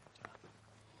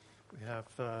We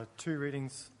have two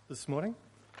readings this morning.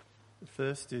 The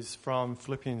first is from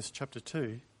Philippians chapter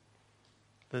 2,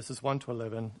 verses 1 to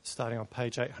 11, starting on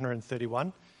page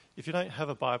 831. If you don't have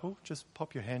a Bible, just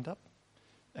pop your hand up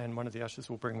and one of the ushers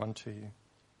will bring one to you.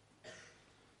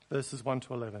 Verses 1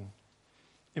 to 11.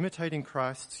 Imitating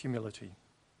Christ's humility.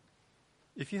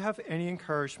 If you have any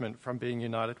encouragement from being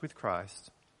united with Christ,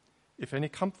 if any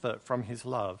comfort from his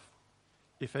love,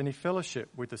 if any fellowship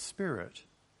with the Spirit,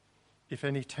 if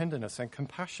any tenderness and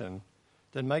compassion,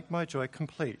 then make my joy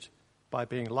complete by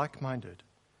being like-minded,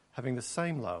 having the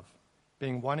same love,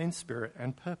 being one in spirit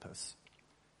and purpose.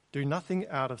 Do nothing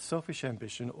out of selfish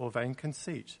ambition or vain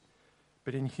conceit,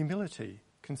 but in humility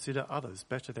consider others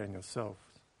better than yourself.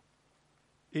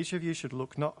 Each of you should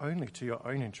look not only to your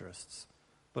own interests,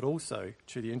 but also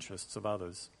to the interests of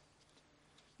others.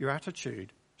 Your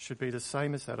attitude should be the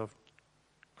same as that of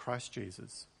Christ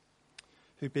Jesus,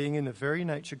 who being in the very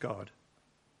nature God,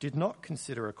 did not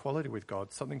consider equality with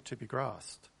God something to be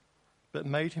grasped, but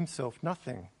made himself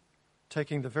nothing,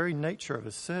 taking the very nature of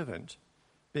a servant,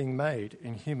 being made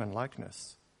in human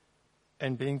likeness.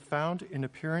 And being found in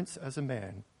appearance as a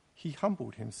man, he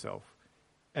humbled himself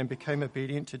and became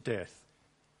obedient to death,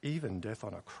 even death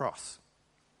on a cross.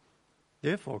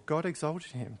 Therefore God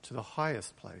exalted him to the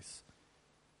highest place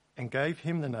and gave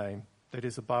him the name that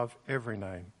is above every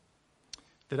name,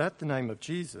 that at the name of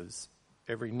Jesus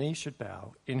every knee should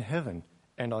bow in heaven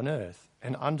and on earth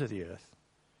and under the earth,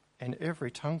 and every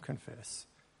tongue confess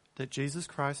that Jesus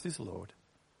Christ is Lord,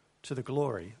 to the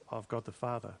glory of God the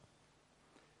Father.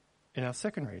 In our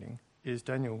second reading is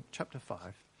Daniel chapter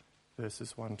 5,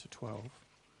 verses 1 to 12.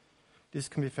 This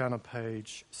can be found on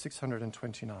page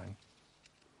 629.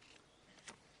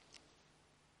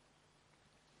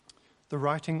 The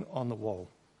writing on the wall.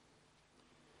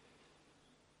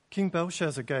 King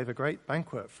Belshazzar gave a great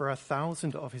banquet for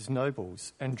 1,000 of his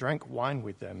nobles and drank wine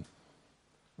with them.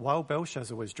 While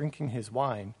Belshazzar was drinking his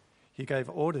wine, he gave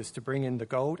orders to bring in the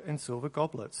gold and silver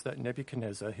goblets that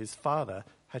Nebuchadnezzar, his father,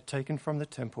 had taken from the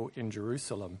temple in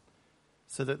Jerusalem,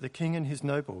 so that the king and his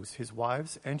nobles, his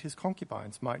wives and his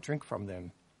concubines might drink from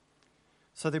them.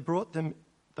 So they brought in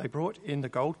the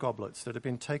gold goblets that had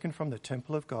been taken from the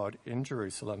temple of God in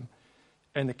Jerusalem,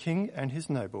 and the king and his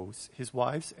nobles, his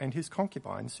wives and his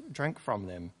concubines drank from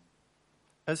them.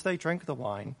 As they drank the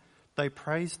wine, they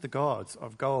praised the gods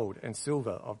of gold and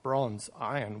silver, of bronze,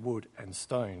 iron, wood, and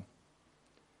stone.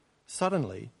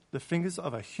 Suddenly, the fingers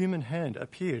of a human hand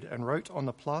appeared and wrote on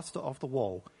the plaster of the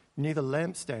wall near the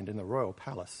lampstand in the royal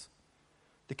palace.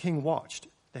 The king watched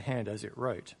the hand as it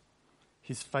wrote.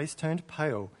 His face turned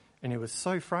pale, and he was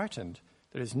so frightened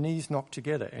that his knees knocked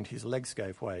together and his legs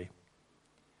gave way.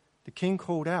 The king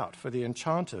called out for the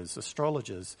enchanters,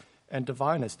 astrologers, and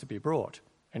diviners to be brought,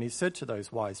 and he said to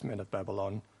those wise men of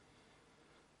Babylon,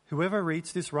 "Whoever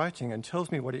reads this writing and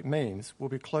tells me what it means will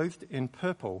be clothed in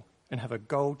purple and have a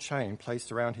gold chain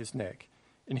placed around his neck,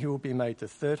 and he will be made the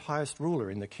third highest ruler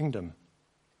in the kingdom."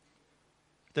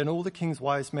 Then all the king's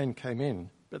wise men came in,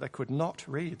 but they could not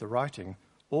read the writing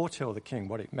or tell the king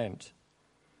what it meant.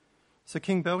 So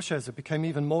King Belshazzar became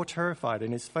even more terrified,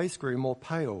 and his face grew more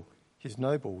pale. His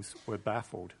nobles were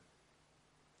baffled.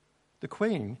 The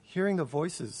queen, hearing the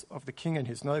voices of the king and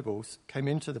his nobles, came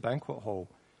into the banquet hall.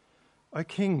 "O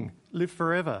king, live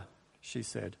forever," she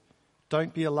said.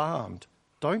 "Don't be alarmed.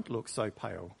 Don't look so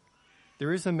pale.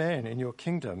 There is a man in your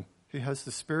kingdom who has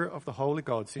the spirit of the holy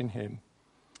gods in him.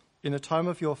 In the time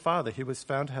of your father, he was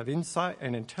found to have insight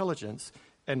and intelligence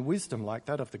and wisdom like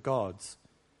that of the gods.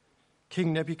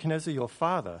 King Nebuchadnezzar, your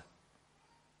father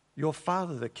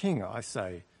the king, I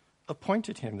say,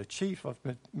 appointed him the chief of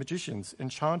magicians,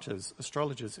 enchanters,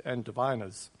 astrologers, and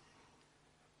diviners.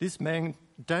 This man,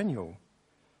 Daniel,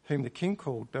 whom the king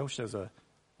called Belshazzar,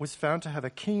 was found to have a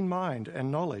keen mind and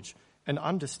knowledge and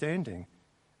understanding,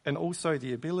 and also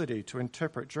the ability to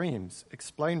interpret dreams,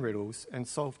 explain riddles, and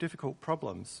solve difficult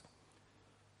problems.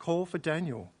 Call for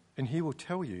Daniel, and he will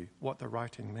tell you what the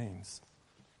writing means."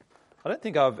 I don't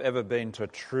think I've ever been to a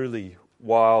truly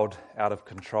wild,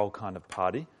 out-of-control kind of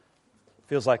party.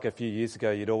 Feels like a few years ago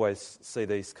you'd always see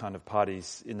these kind of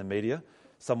parties in the media.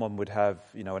 Someone would have,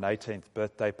 an 18th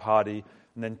birthday party,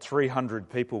 and then 300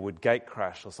 people would gate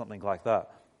crash or something like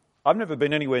that. I've never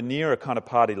been anywhere near a kind of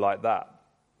party like that.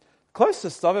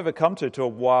 Closest I've ever come to a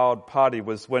wild party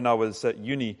was when I was at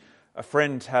uni. A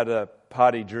friend had a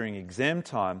party during exam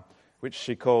time, which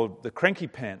she called the Cranky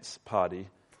Pants Party.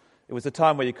 It was a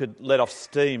time where you could let off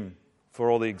steam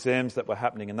for all the exams that were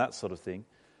happening and that sort of thing.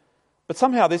 But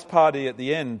somehow this party at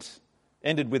the end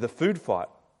ended with a food fight.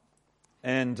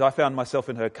 And I found myself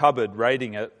in her cupboard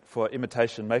raiding it for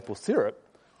imitation maple syrup,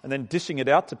 and then dishing it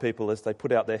out to people as they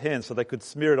put out their hands so they could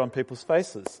smear it on people's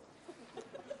faces.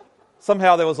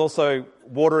 Somehow there was also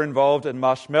water involved and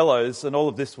marshmallows, and all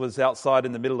of this was outside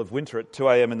in the middle of winter at 2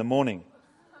 a.m. in the morning.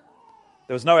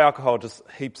 There was no alcohol, just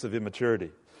heaps of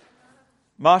immaturity.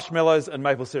 Marshmallows and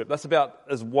maple syrup. That's about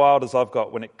as wild as I've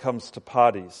got when it comes to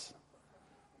parties.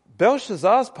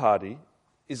 Belshazzar's party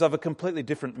is of a completely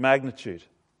different magnitude.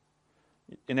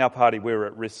 In our party, we're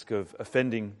at risk of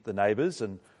offending the neighbours,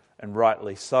 and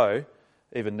rightly so.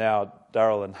 Even now,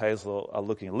 Daryl and Hazel are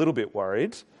looking a little bit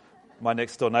worried. My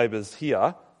next door neighbours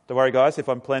here. Don't worry, guys, if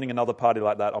I'm planning another party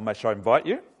like that, I'll make sure I invite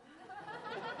you.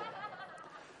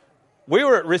 We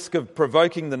were at risk of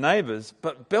provoking the neighbours,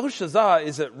 but Belshazzar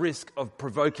is at risk of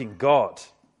provoking God.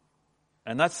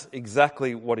 And that's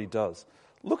exactly what he does.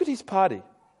 Look at his party.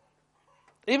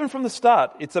 Even from the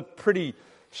start, it's a pretty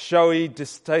showy,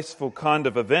 distasteful kind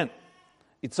of event.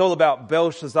 It's all about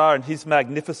Belshazzar and his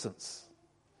magnificence.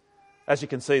 As you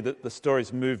can see, the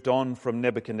story's moved on from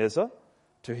Nebuchadnezzar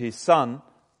to his son,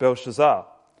 Belshazzar.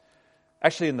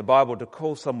 Actually, in the Bible, to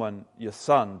call someone your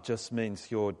son just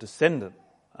means your descendant,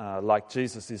 like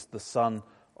Jesus is the son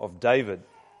of David.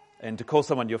 And to call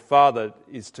someone your father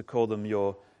is to call them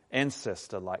your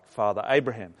ancestor, like Father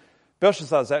Abraham.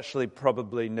 Belshazzar is actually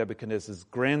probably Nebuchadnezzar's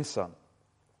grandson.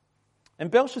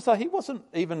 And Belshazzar, he wasn't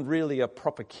even really a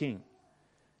proper king.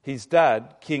 His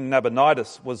dad, King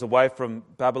Nabonidus, was away from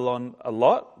Babylon a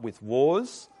lot with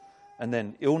wars and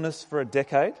then illness for a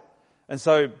decade. And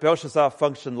so Belshazzar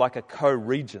functioned like a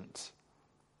co-regent.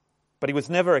 But he was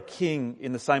never a king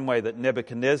in the same way that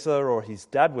Nebuchadnezzar or his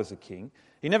dad was a king.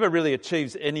 He never really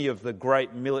achieves any of the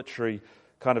great military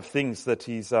kind of things that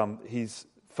his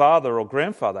father or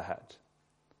grandfather had.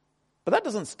 But that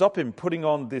doesn't stop him putting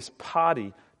on this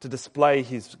party to display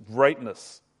his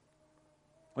greatness.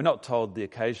 We're not told the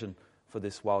occasion for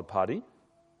this wild party,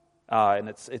 and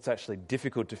it's actually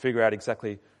difficult to figure out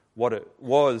exactly what it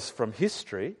was from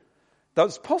history. Though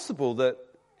it's possible that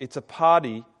it's a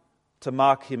party to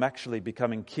mark him actually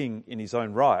becoming king in his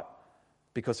own right,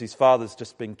 because his father's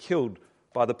just been killed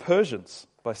by the Persians,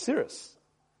 by Cyrus.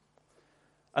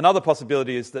 Another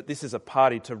possibility is that this is a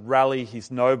party to rally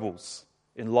his nobles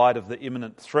in light of the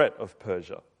imminent threat of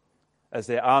Persia, as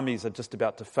their armies are just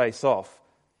about to face off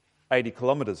 80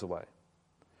 kilometres away.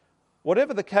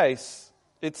 Whatever the case,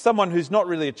 it's someone who's not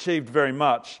really achieved very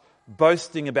much,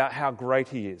 boasting about how great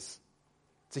he is.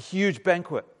 It's a huge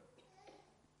banquet.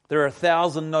 There are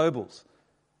 1,000 nobles.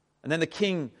 And then the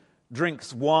king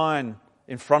drinks wine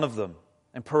in front of them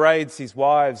and parades his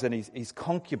wives and his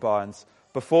concubines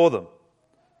before them.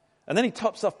 And then he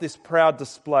tops off this proud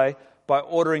display by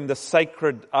ordering the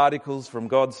sacred articles from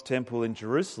God's temple in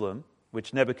Jerusalem,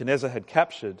 which Nebuchadnezzar had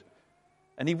captured,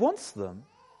 and he wants them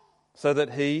so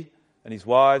that he and his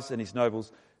wives and his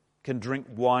nobles can drink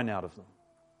wine out of them.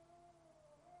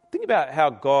 Think about how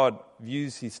God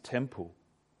views his temple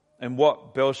and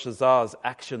what Belshazzar's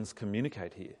actions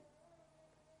communicate here.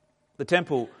 The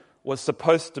temple was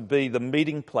supposed to be the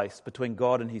meeting place between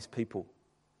God and his people.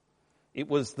 It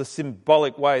was the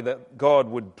symbolic way that God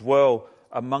would dwell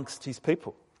amongst his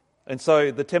people. And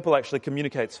so the temple actually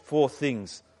communicates 4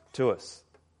 things to us.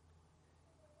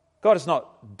 God is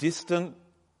not distant,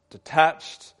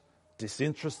 detached,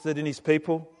 disinterested in his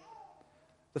people.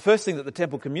 The first thing that the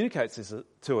temple communicates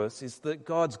to us is that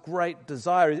God's great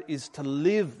desire is to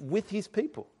live with his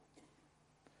people.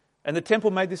 And the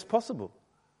temple made this possible.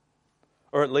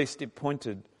 Or at least it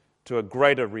pointed to a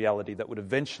greater reality that would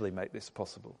eventually make this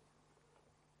possible.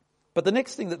 But the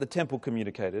next thing that the temple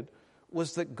communicated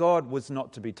was that God was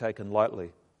not to be taken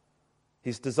lightly.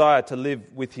 His desire to live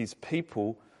with his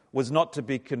people was not to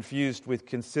be confused with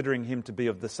considering him to be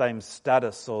of the same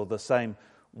status or the same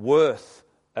worth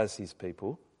as his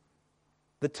people.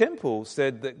 The temple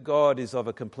said that God is of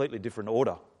a completely different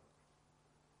order.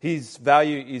 His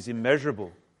value is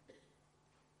immeasurable.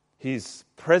 His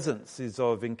presence is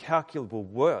of incalculable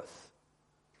worth.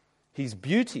 His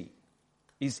beauty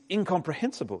is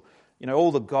incomprehensible. You know,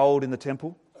 all the gold in the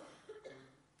temple,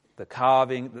 the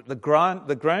carving, the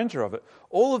grandeur of it,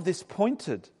 all of this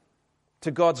pointed to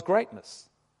God's greatness,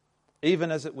 even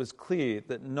as it was clear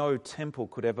that no temple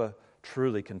could ever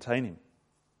truly contain him.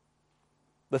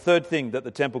 The third thing that the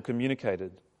temple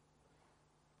communicated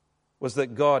was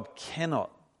that God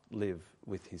cannot live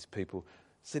with his people.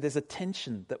 See, there's a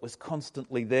tension that was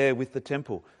constantly there with the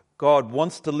temple. God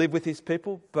wants to live with his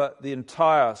people, but the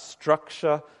entire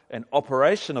structure and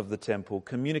operation of the temple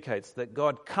communicates that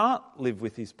God can't live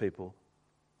with his people.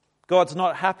 God's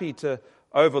not happy to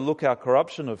overlook our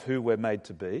corruption of who we're made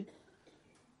to be.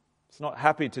 He's not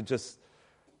happy to just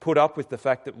put up with the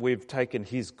fact that we've taken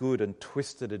his good and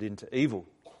twisted it into evil.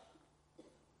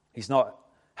 He's not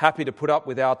happy to put up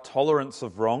with our tolerance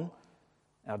of wrong,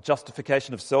 our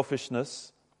justification of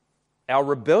selfishness, our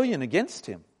rebellion against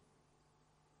him.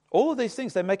 All of these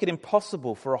things, they make it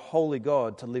impossible for a holy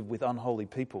God to live with unholy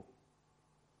people.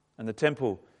 And the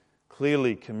temple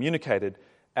clearly communicated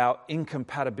our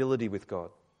incompatibility with God.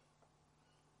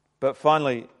 But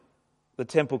finally, the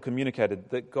temple communicated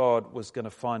that God was going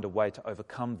to find a way to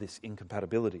overcome this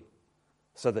incompatibility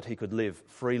so that he could live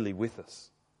freely with us.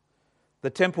 The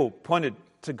temple pointed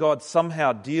to God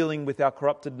somehow dealing with our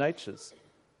corrupted natures.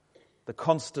 The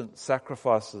constant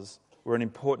sacrifices were an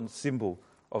important symbol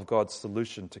of God's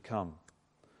solution to come.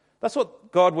 That's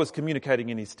what God was communicating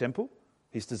in his temple,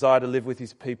 his desire to live with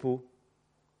his people,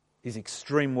 his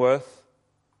extreme worth,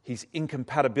 his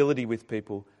incompatibility with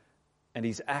people, and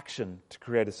his action to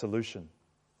create a solution.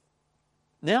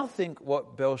 Now think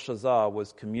what Belshazzar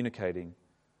was communicating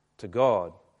to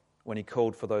God when he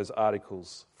called for those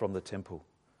articles from the temple.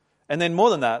 And then more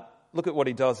than that, look at what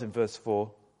he does in verse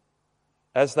 4.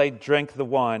 As they drank the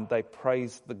wine, they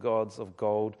praised the gods of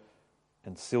gold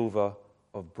and silver,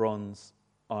 of bronze,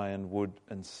 iron, wood,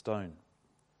 and stone.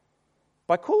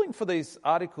 By calling for these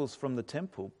articles from the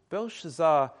temple,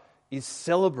 Belshazzar is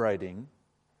celebrating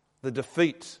the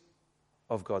defeat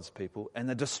of God's people and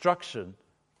the destruction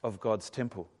of God's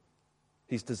temple,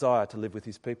 his desire to live with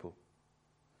his people.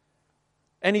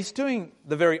 And he's doing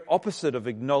the very opposite of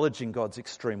acknowledging God's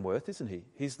extreme worth, isn't he?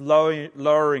 He's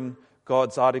lowering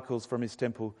God's articles from his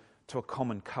temple to a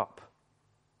common cup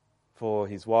for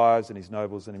his wives and his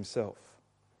nobles and himself.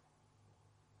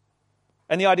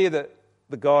 And the idea that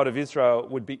the God of Israel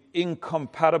would be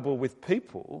incompatible with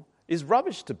people is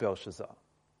rubbish to Belshazzar.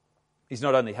 He's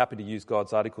not only happy to use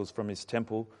God's articles from his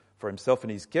temple for himself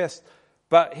and his guests,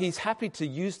 but he's happy to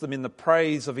use them in the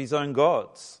praise of his own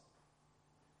gods.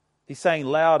 He's saying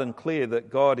loud and clear that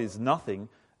God is nothing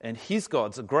and his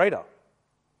gods are greater.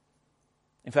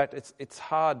 In fact, it's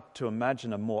hard to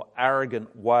imagine a more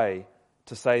arrogant way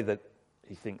to say that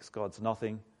he thinks God's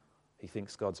nothing, he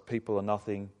thinks God's people are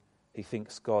nothing, he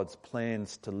thinks God's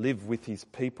plans to live with his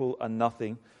people are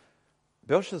nothing.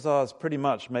 Belshazzar is pretty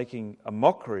much making a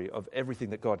mockery of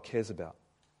everything that God cares about.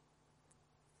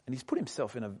 And he's put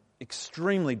himself in an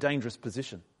extremely dangerous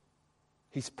position.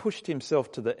 He's pushed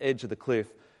himself to the edge of the cliff,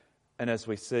 and as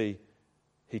we see,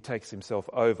 he takes himself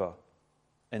over.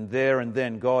 And there and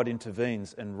then God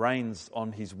intervenes and rains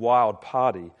on his wild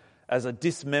party as a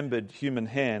dismembered human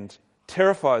hand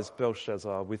terrifies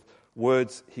Belshazzar with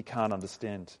words he can't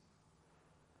understand.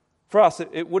 For us,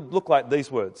 it would look like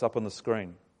these words up on the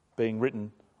screen being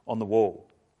written on the wall.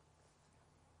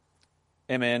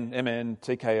 MN, MN,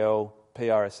 TKL,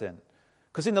 PRSN.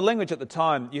 Because in the language at the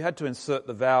time, you had to insert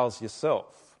the vowels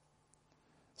yourself.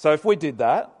 So if we did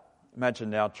that, imagine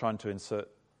now trying to insert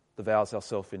the vowels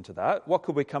ourselves into that, what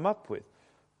could we come up with?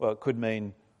 Well, it could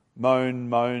mean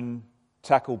moan,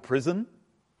 tackle, prison.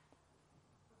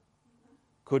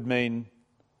 Could mean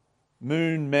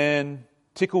moon, man,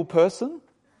 tickle, person.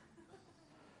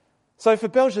 So for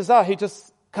Belshazzar, he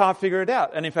just can't figure it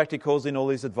out. And in fact, he calls in all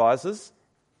his advisors,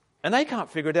 and they can't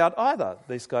figure it out either.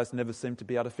 These guys never seem to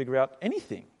be able to figure out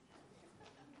anything.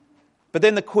 But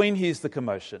then the queen hears the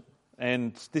commotion,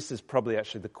 and this is probably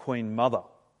actually the queen mother,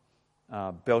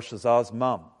 Belshazzar's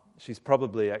mum. She's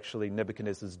probably actually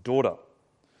Nebuchadnezzar's daughter.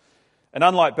 And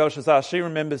unlike Belshazzar, she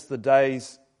remembers the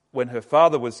days when her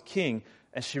father was king,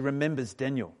 and she remembers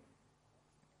Daniel.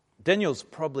 Daniel's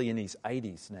probably in his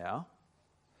 80s now.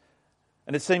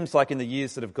 And it seems like in the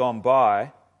years that have gone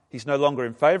by, he's no longer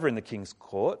in favour in the king's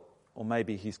court, or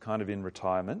maybe he's kind of in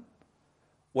retirement.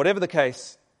 Whatever the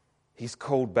case, he's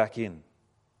called back in.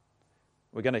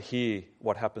 We're going to hear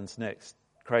what happens next.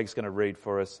 Craig's going to read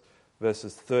for us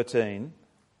verses 13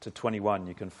 to 21.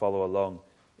 You can follow along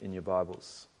in your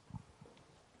Bibles.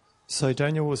 So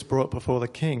Daniel was brought before the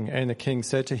king, and the king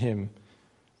said to him,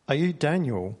 "Are you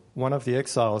Daniel, one of the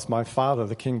exiles my father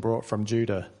the king brought from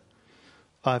Judah?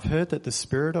 I've heard that the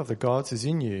spirit of the gods is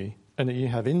in you, and that you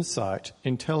have insight,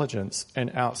 intelligence,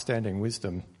 and outstanding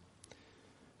wisdom.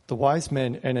 The wise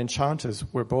men and enchanters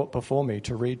were brought before me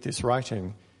to read this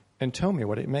writing and tell me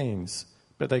what it means,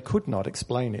 but they could not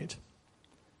explain it.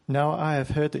 Now I have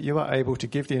heard that you are able to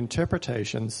give the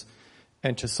interpretations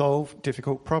and to solve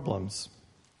difficult problems.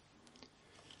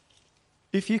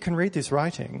 If you can read this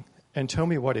writing and tell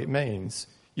me what it means,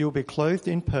 you will be clothed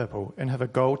in purple and have a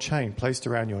gold chain placed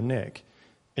around your neck,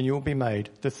 and you will be made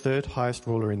the third highest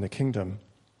ruler in the kingdom."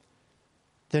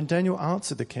 Then Daniel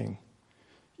answered the king,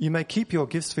 "You may keep your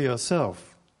gifts for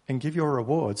yourself and give your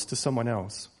rewards to someone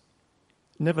else.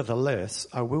 Nevertheless,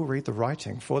 I will read the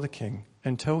writing for the king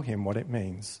and tell him what it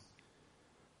means.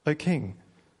 O king,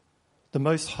 The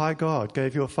Most High God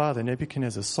gave your father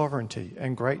Nebuchadnezzar sovereignty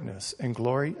and greatness and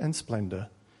glory and splendor.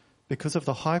 Because of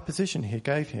the high position he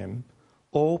gave him,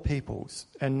 all peoples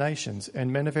and nations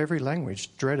and men of every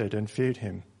language dreaded and feared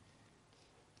him.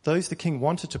 Those the king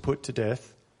wanted to put to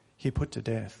death, he put to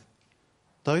death.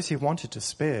 Those he wanted to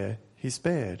spare, he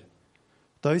spared.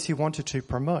 Those he wanted to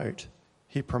promote,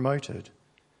 he promoted.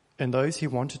 And those he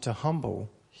wanted to humble,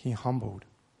 he humbled.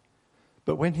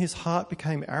 But when his heart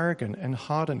became arrogant and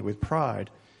hardened with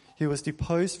pride, he was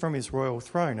deposed from his royal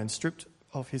throne and stripped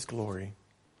of his glory.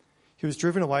 He was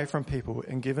driven away from people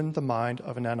and given the mind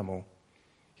of an animal.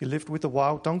 He lived with the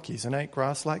wild donkeys and ate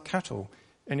grass like cattle,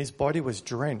 and his body was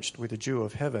drenched with the dew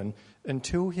of heaven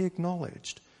until he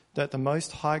acknowledged that the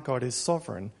Most High God is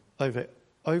sovereign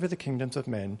over the kingdoms of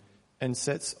men and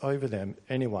sets over them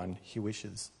anyone he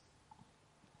wishes.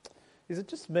 Is it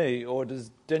just me, or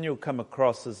does Daniel come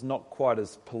across as not quite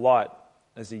as polite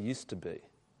as he used to be?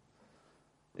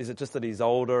 Is it just that he's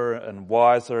older and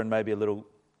wiser and maybe a little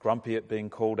grumpy at being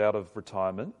called out of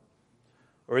retirement?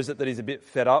 Or is it that he's a bit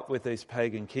fed up with these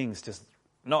pagan kings just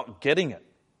not getting it?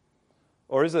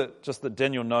 Or is it just that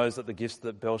Daniel knows that the gifts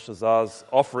that Belshazzar's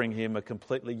offering him are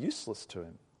completely useless to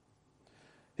him?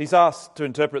 He's asked to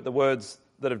interpret the words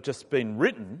that have just been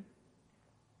written,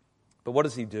 but what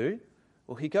does he do?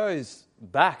 Well, he goes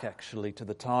back actually to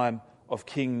the time of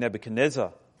King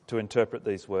Nebuchadnezzar to interpret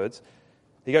these words.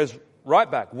 He goes right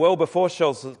back, well before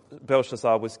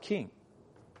Belshazzar was king.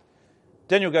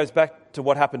 Daniel goes back to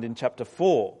what happened in chapter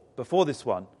 4, before this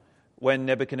one, when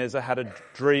Nebuchadnezzar had a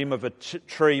dream of a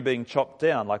tree being chopped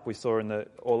down, like we saw in the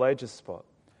All Ages spot.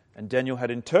 And Daniel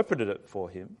had interpreted it for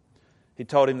him. He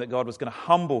told him that God was going to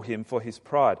humble him for his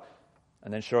pride.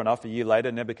 And then sure enough, a year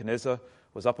later, Nebuchadnezzar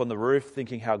was up on the roof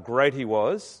thinking how great he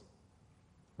was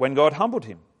when God humbled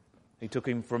him. He took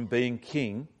him from being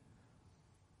king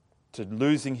to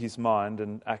losing his mind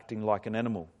and acting like an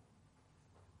animal.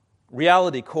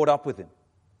 Reality caught up with him.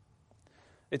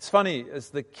 It's funny,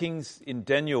 as the kings in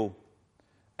Daniel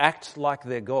act like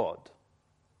their God,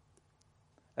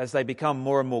 as they become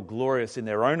more and more glorious in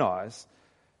their own eyes,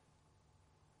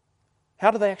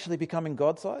 how do they actually become in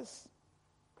God's eyes?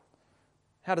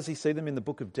 How does he see them in the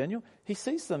book of Daniel? He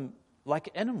sees them like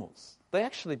animals. They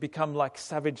actually become like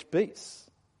savage beasts.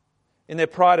 In their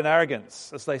pride and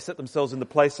arrogance, as they set themselves in the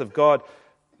place of God,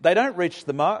 they don't reach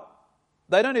the mark.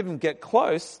 They don't even get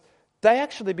close. They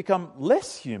actually become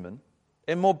less human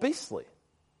and more beastly.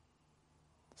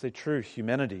 See, true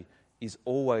humanity is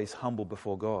always humble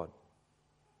before God.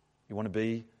 You want to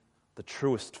be the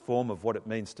truest form of what it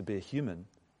means to be a human,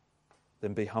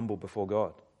 then be humble before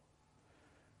God.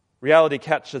 Reality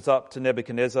catches up to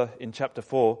Nebuchadnezzar in chapter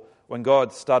 4 when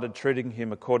God started treating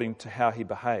him according to how he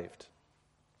behaved.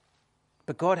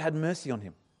 But God had mercy on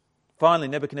him. Finally,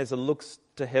 Nebuchadnezzar looks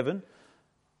to heaven.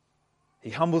 He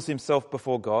humbles himself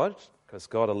before God because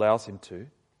God allows him to.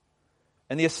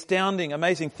 And the astounding,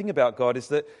 amazing thing about God is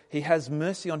that he has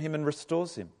mercy on him and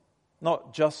restores him,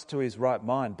 not just to his right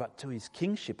mind, but to his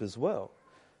kingship as well.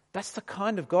 That's the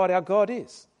kind of God our God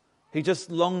is. He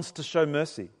just longs to show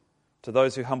mercy to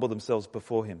those who humble themselves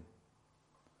before him.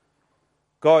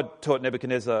 God taught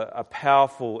Nebuchadnezzar a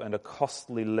powerful and a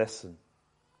costly lesson,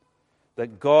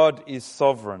 that God is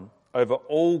sovereign over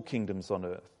all kingdoms on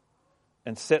earth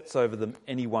and sets over them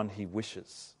anyone he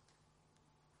wishes.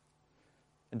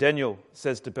 And Daniel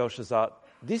says to Belshazzar,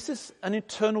 this is an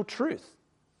eternal truth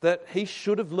that he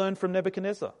should have learned from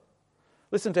Nebuchadnezzar.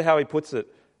 Listen to how he puts it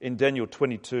in Daniel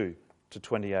 22 to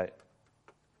 28.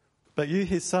 But you,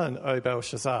 his son, O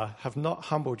Belshazzar, have not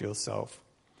humbled yourself,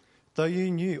 though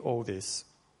you knew all this.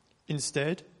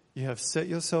 Instead, you have set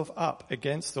yourself up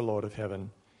against the Lord of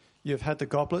heaven. You have had the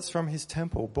goblets from his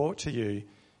temple brought to you,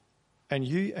 and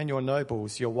you and your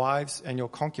nobles, your wives and your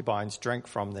concubines drank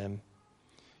from them.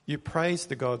 You praised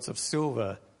the gods of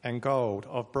silver and gold,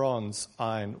 of bronze,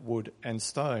 iron, wood, and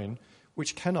stone,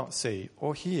 which cannot see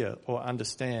or hear or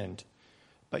understand.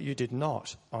 But you did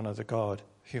not honour the God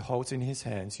who holds in his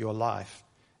hands your life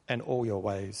and all your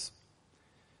ways.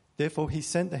 Therefore he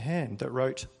sent the hand that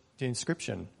wrote the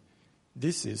inscription.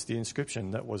 This is the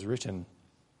inscription that was written.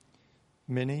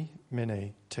 Mene,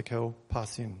 Mene, Tekel,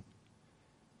 Parsin.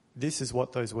 This is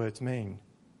what those words mean.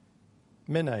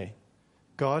 Mene,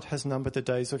 God has numbered the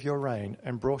days of your reign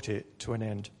and brought it to an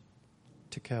end.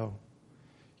 Tekel,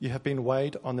 you have been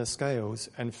weighed on the scales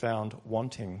and found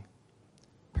wanting.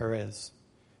 Perez,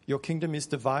 your kingdom is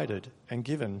divided and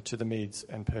given to the Medes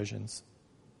and Persians.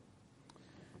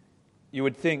 You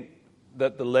would think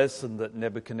that the lesson that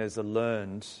Nebuchadnezzar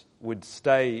learned would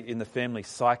stay in the family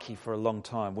psyche for a long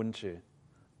time, wouldn't you?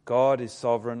 God is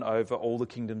sovereign over all the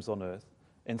kingdoms on earth,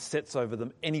 and sets over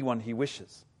them anyone he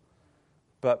wishes.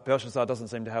 But Belshazzar doesn't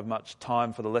seem to have much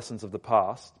time for the lessons of the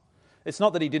past. It's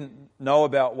not that he didn't know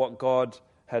about what God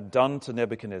had done to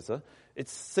Nebuchadnezzar. It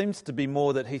seems to be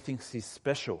more that he thinks he's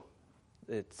special.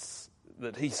 It's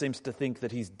that he seems to think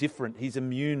that he's different, he's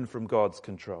immune from God's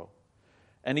control.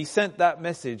 And he sent that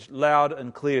message loud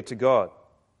and clear to God.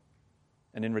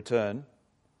 And in return,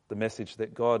 the message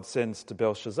that God sends to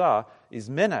Belshazzar is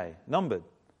Mene, numbered,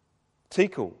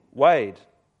 Tekel, weighed,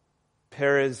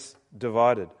 Perez,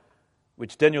 divided,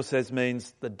 which Daniel says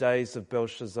means the days of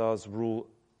Belshazzar's rule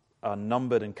are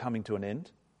numbered and coming to an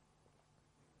end.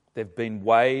 They've been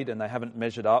weighed and they haven't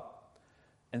measured up.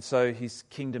 And so his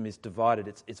kingdom is divided.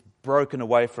 It's broken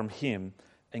away from him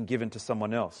and given to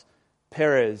someone else.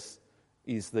 Perez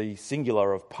is the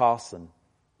singular of parson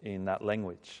in that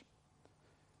language.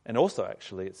 And also,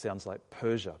 actually, it sounds like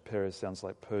Persia. Perez sounds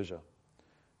like Persia.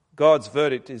 God's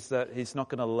verdict is that he's not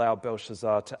going to allow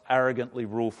Belshazzar to arrogantly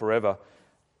rule forever.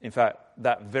 In fact,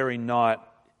 that very night,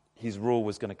 his rule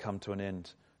was going to come to an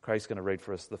end. Craig's going to read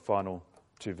for us the final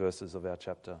 2 verses of our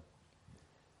chapter.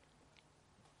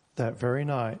 That very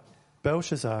night,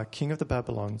 Belshazzar, king of the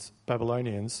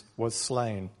Babylonians, was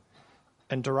slain,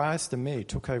 and Darius the Mede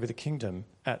took over the kingdom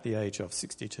at the age of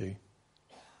 62.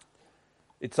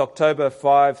 It's October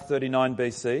 539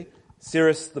 BC.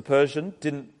 Cyrus the Persian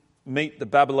didn't meet the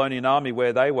Babylonian army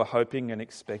where they were hoping and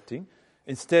expecting.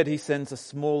 Instead, he sends a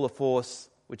smaller force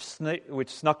which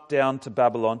snuck down to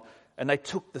Babylon, and they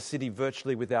took the city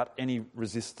virtually without any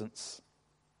resistance.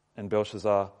 And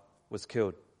Belshazzar was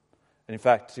killed. And in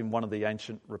fact, in one of the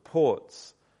ancient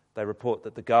reports, they report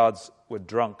that the guards were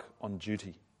drunk on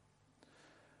duty.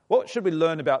 What should we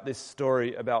learn about this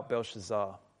story about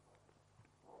Belshazzar?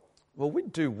 Well,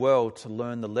 we'd do well to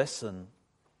learn the lesson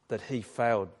that he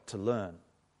failed to learn,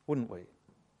 wouldn't we?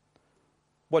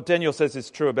 What Daniel says is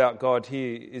true about God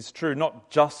here is true not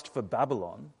just for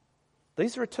Babylon.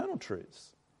 These are eternal truths.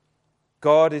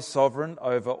 God is sovereign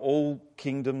over all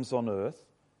kingdoms on earth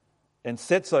and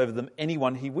sets over them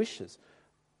anyone he wishes.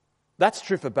 That's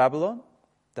true for Babylon.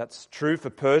 That's true for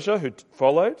Persia, who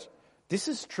followed. This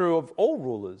is true of all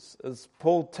rulers, as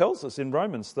Paul tells us in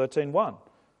Romans 13:1.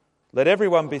 Let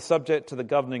everyone be subject to the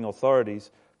governing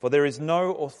authorities, for there is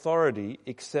no authority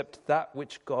except that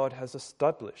which God has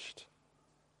established.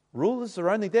 Rulers are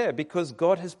only there because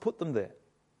God has put them there.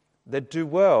 They'd do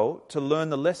well to learn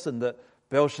the lesson that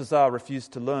Belshazzar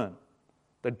refused to learn.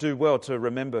 They'd do well to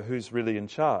remember who's really in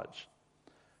charge.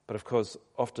 But of course,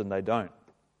 often they don't.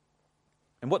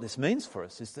 And what this means for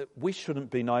us is that we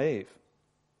shouldn't be naive.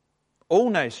 All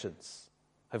nations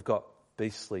have got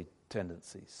beastly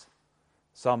tendencies.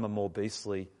 Some are more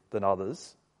beastly than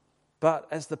others. But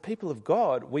as the people of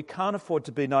God, we can't afford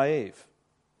to be naive.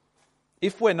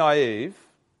 If we're naive,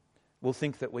 we'll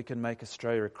think that we can make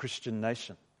Australia a Christian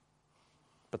nation.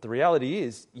 But the reality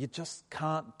is, you just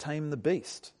can't tame the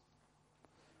beast.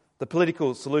 The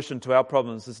political solution to our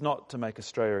problems is not to make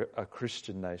Australia a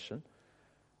Christian nation.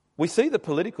 We see the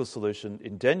political solution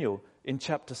in Daniel in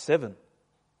chapter 7,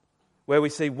 where we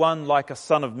see one like a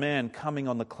son of man coming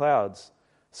on the clouds,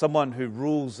 someone who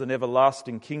rules an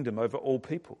everlasting kingdom over all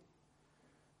people.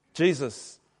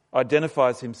 Jesus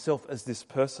identifies himself as this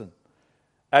person.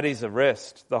 At his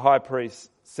arrest, the high priest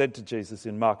said to Jesus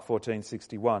in Mark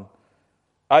 14:61,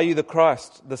 "Are you the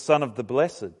Christ, the Son of the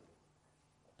Blessed?"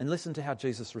 And listen to how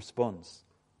Jesus responds.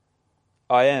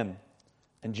 "I am,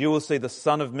 and you will see the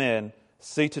Son of Man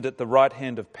seated at the right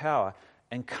hand of power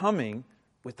and coming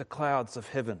with the clouds of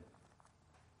heaven."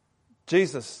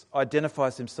 Jesus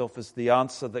identifies himself as the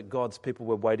answer that God's people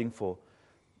were waiting for,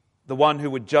 the one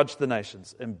who would judge the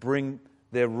nations and bring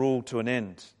their rule to an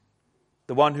end,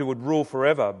 the one who would rule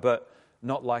forever, but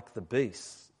not like the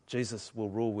beast. Jesus will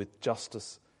rule with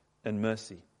justice and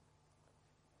mercy.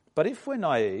 But if we're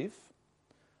naive,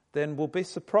 then we'll be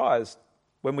surprised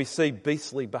when we see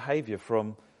beastly behaviour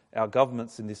from our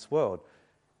governments in this world,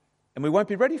 and we won't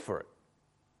be ready for it.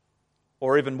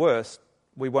 Or even worse,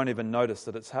 we won't even notice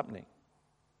that it's happening.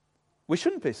 We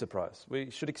shouldn't be surprised. We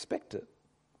should expect it.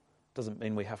 Doesn't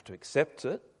mean we have to accept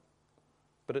it,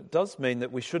 but it does mean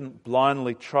that we shouldn't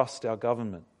blindly trust our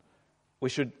government. We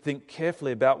should think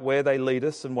carefully about where they lead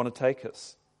us and want to take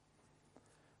us.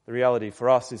 The reality for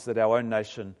us is that our own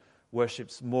nation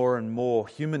worships more and more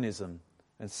humanism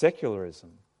and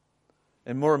secularism,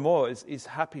 and more is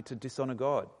happy to dishonour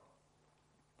God.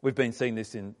 We've been seeing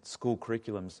this in school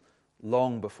curriculums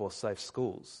long before safe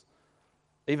schools.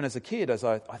 Even as a kid, as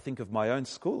I think of my own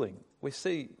schooling, we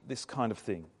see this kind of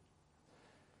thing.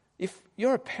 If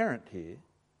you're a parent here,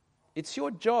 it's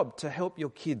your job to help your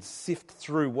kids sift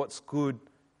through what's good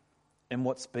and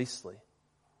what's beastly.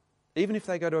 even if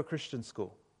they go to a Christian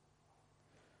school.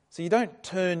 So you don't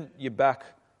turn your back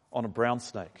on a brown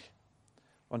snake.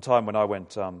 One time when I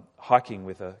went hiking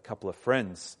with a couple of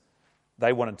friends,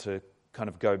 they wanted to kind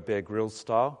of go Bear Grylls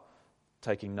style,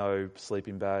 taking no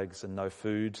sleeping bags and no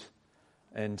food.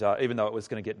 And even though it was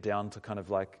going to get down to kind of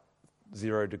like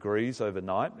 0 degrees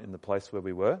overnight in the place where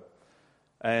we were.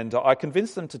 And I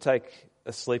convinced them to take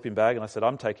a sleeping bag, and I said,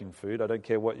 I'm taking food, I don't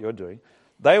care what you're doing.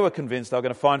 They were convinced they were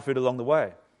going to find food along the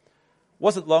way.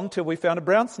 Wasn't long till we found a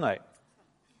brown snake.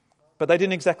 But they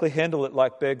didn't exactly handle it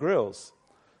like Bear Grylls.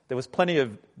 There was plenty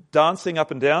of dancing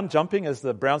up and down, jumping as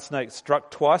the brown snake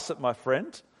struck twice at my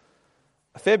friend.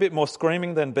 A fair bit more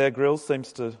screaming than Bear Grylls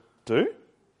seems to do.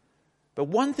 But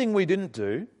one thing we didn't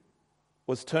do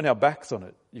was turn our backs on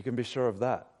it. You can be sure of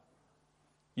that.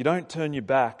 You don't turn your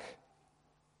back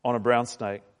on a brown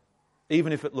snake,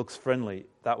 even if it looks friendly.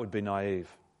 That would be naive.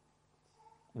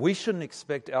 We shouldn't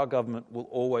expect our government will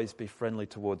always be friendly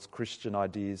towards Christian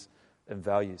ideas and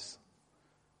values.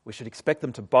 We should expect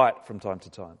them to bite from time to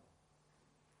time.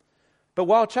 But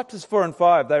while chapters 4 and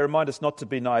 5, they remind us not to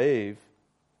be naive,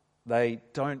 they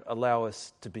don't allow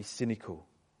us to be cynical.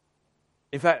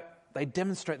 In fact, they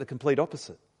demonstrate the complete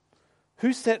opposite.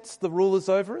 Who sets the rulers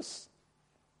over us?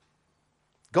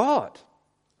 God.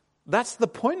 That's the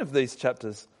point of these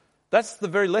chapters. That's the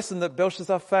very lesson that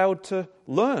Belshazzar failed to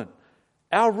learn.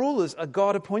 Our rulers are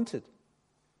God appointed.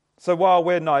 So while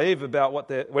we're naive about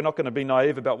we're not going to be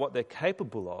naive about what they're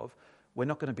capable of, we're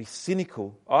not going to be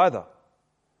cynical either.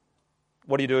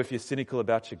 What do you do if you're cynical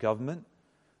about your government?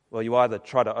 Well, you either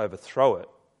try to overthrow it,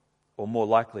 or more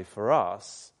likely for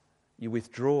us, you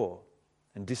withdraw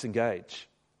and disengage.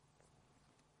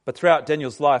 But throughout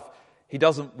Daniel's life, he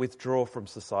doesn't withdraw from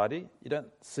society. You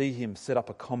don't see him set up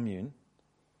a commune.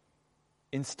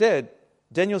 Instead,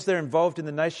 Daniel's there involved in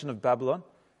the nation of Babylon,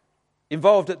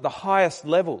 involved at the highest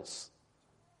levels,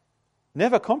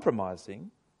 never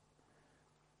compromising,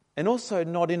 and also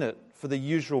not in it for the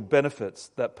usual benefits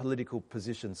that political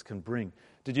positions can bring.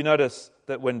 Did you notice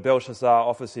that when Belshazzar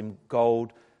offers him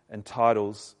gold and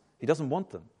titles, he doesn't want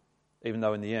them, even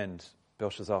though in the end,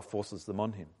 Belshazzar forces them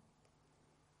on him?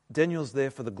 Daniel's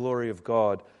there for the glory of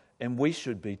God, and we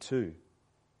should be too.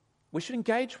 We should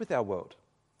engage with our world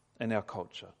and our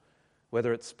culture,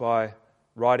 whether it's by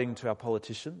writing to our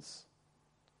politicians,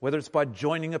 whether it's by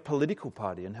joining a political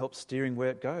party and help steering where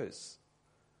it goes,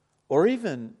 or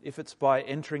even if it's by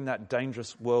entering that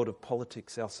dangerous world of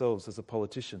politics ourselves as a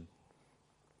politician,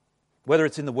 whether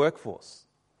it's in the workforce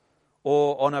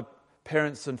or on a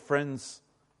parents and friends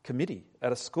committee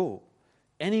at a school.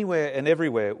 Anywhere and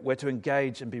everywhere, we're to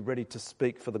engage and be ready to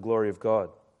speak for the glory of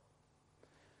God.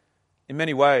 In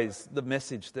many ways, the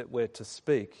message that we're to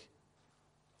speak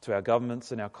to our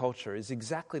governments and our culture is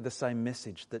exactly the same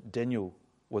message that Daniel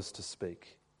was to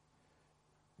speak.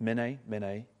 Mene,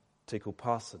 mene, tekel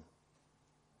parsin.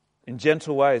 In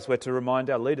gentle ways, we're to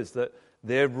remind our leaders that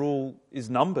their rule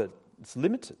is numbered, it's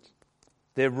limited.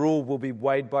 Their rule will be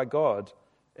weighed by God,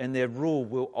 and their rule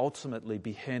will ultimately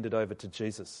be handed over to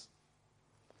Jesus.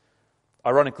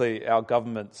 Ironically, our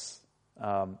governments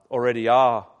already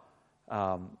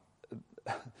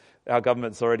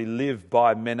live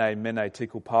by mene, mene,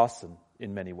 tekel parsin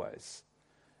in many ways,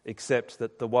 except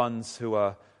that the ones who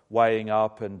are weighing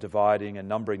up and dividing and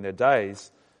numbering their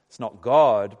days, it's not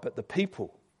God, but the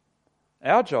people.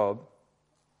 Our job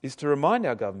is to remind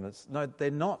our governments, no,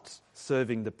 they're not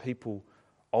serving the people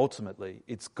ultimately.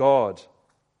 It's God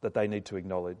that they need to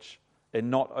acknowledge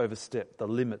and not overstep the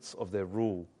limits of their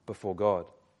rule before God.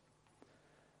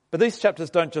 But these chapters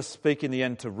don't just speak in the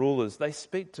end to rulers, they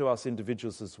speak to us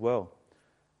individuals as well.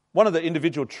 One of the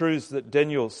individual truths that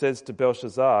Daniel says to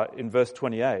Belshazzar in verse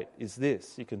 28 is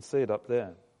this. You can see it up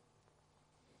there.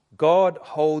 God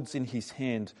holds in his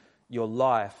hand your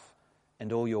life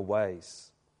and all your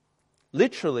ways.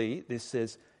 Literally, this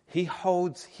says, he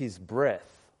holds his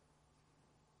breath.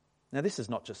 Now, this is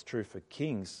not just true for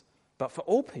kings, but for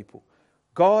all people.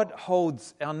 God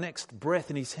holds our next breath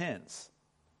in his hands.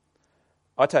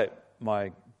 I take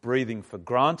my breathing for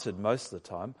granted most of the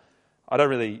time. I don't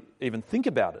really even think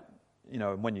about it.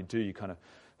 And when you do, you kind of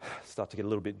start to get a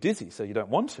little bit dizzy, so you don't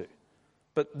want to.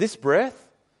 But this breath,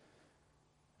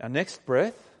 our next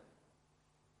breath,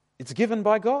 it's given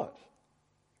by God.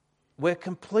 We're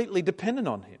completely dependent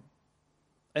on him.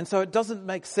 And so it doesn't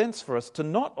make sense for us to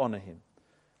not honour him.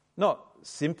 Not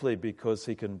simply because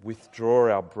he can withdraw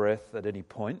our breath at any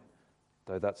point,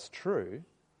 though that's true.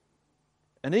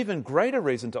 An even greater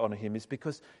reason to honour him is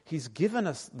because he's given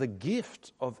us the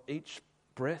gift of each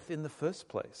breath in the first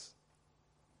place.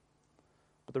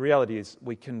 But the reality is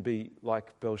we can be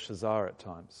like Belshazzar at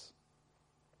times.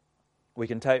 We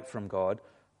can take from God,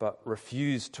 but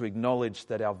refuse to acknowledge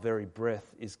that our very breath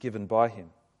is given by him.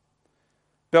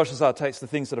 Belshazzar takes the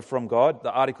things that are from God,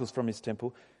 the articles from his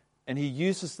temple, and he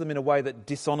uses them in a way that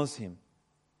dishonors him.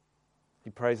 He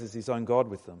praises his own God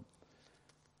with them.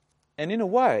 And in a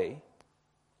way,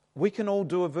 we can all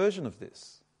do a version of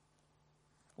this.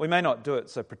 We may not do it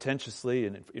so pretentiously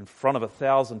and in front of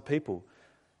 1,000 people,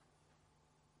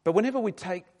 but whenever we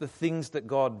take the things that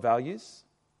God values,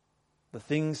 the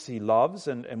things he loves,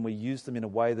 and we use them in a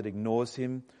way that ignores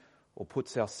him or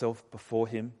puts ourselves before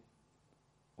him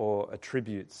or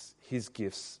attributes his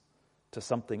gifts to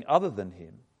something other than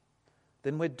him,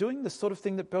 then we're doing the sort of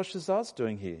thing that Belshazzar's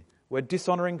doing here. We're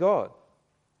dishonoring God.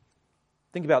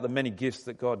 Think about the many gifts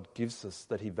that God gives us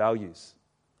that he values.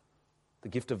 The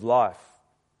gift of life,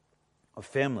 of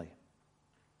family,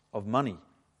 of money,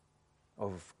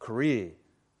 of career,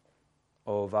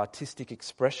 of artistic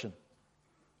expression,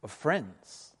 of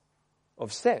friends,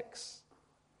 of sex.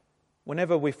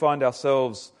 Whenever we find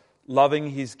ourselves loving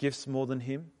his gifts more than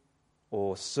him,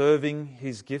 or serving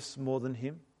his gifts more than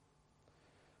him,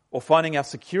 or finding our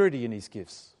security in his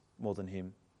gifts more than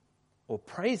him, or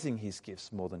praising his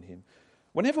gifts more than him,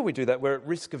 whenever we do that, we're at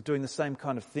risk of doing the same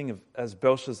kind of thing as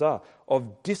Belshazzar,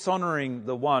 of dishonoring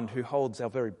the one who holds our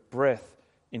very breath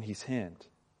in his hand.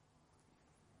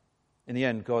 In the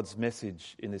end, God's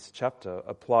message in this chapter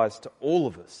applies to all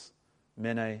of us.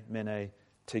 Mene, mene,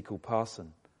 tekel parsin.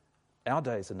 Our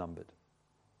days are numbered.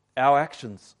 Our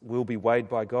actions will be weighed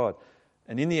by God.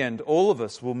 And in the end, all of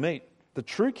us will meet the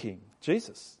true King,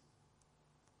 Jesus.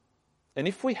 And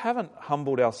if we haven't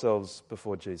humbled ourselves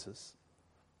before Jesus,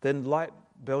 then like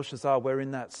Belshazzar, we're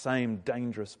in that same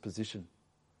dangerous position.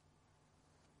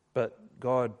 But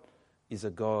God is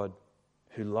a God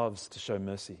who loves to show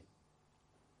mercy,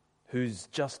 who's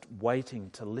just waiting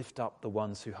to lift up the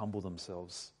ones who humble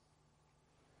themselves.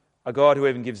 A God who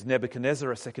even gives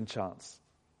Nebuchadnezzar a second chance.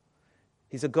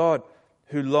 He's a God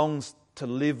who longs to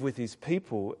live with his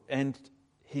people, and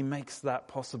he makes that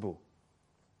possible.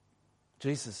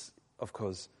 Jesus, of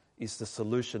course, is the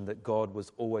solution that God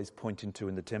was always pointing to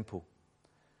in the temple.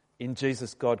 In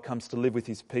Jesus, God comes to live with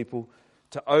his people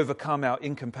to overcome our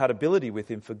incompatibility with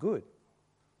him for good,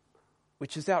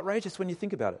 which is outrageous when you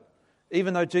think about it.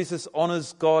 Even though Jesus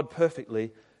honors God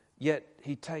perfectly, yet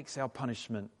he takes our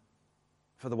punishment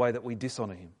for the way that we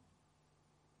dishonor him.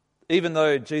 Even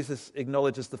though Jesus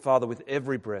acknowledges the Father with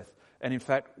every breath, and in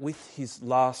fact with his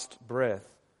last breath,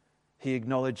 he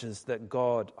acknowledges that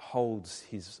God holds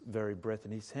his very breath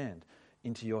in his hand.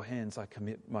 Into your hands I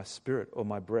commit my spirit or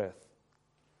my breath.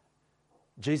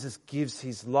 Jesus gives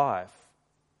his life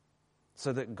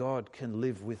so that God can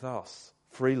live with us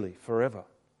freely forever.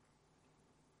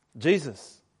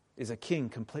 Jesus is a king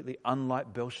completely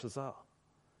unlike Belshazzar,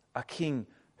 a king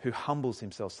who humbles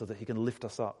himself so that he can lift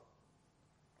us up.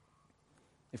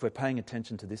 If we're paying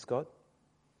attention to this God,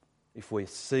 if we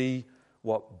see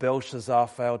what Belshazzar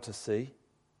failed to see,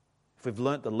 if we've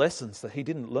learnt the lessons that he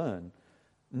didn't learn,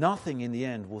 nothing in the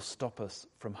end will stop us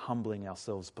from humbling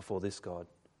ourselves before this God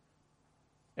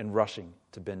and rushing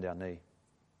to bend our knee.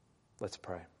 Let's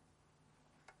pray.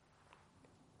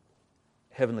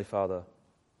 Heavenly Father,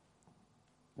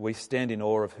 we stand in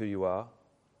awe of who you are.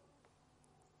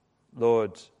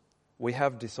 Lord, we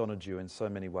have dishonored you in so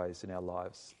many ways in our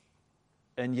lives,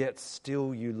 and yet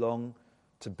still you long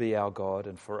to be our God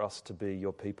and for us to be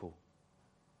your people.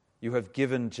 You have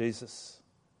given Jesus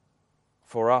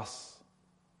for us.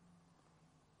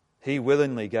 He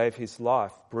willingly gave his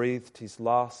life, breathed his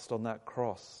last on that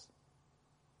cross,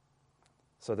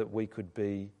 so that we could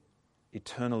be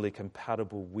eternally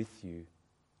compatible with you,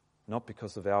 not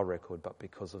because of our record, but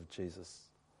because of Jesus.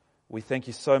 We thank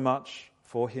you so much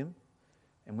for him,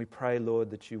 and we pray, Lord,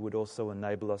 that you would also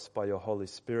enable us by your Holy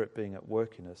Spirit being at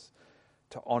work in us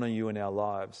to honour you in our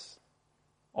lives,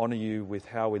 honour you with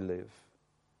how we live,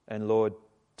 and Lord,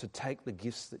 to take the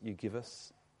gifts that you give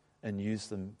us and use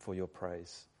them for your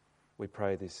praise. We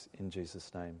pray this in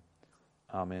Jesus' name.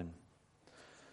 Amen.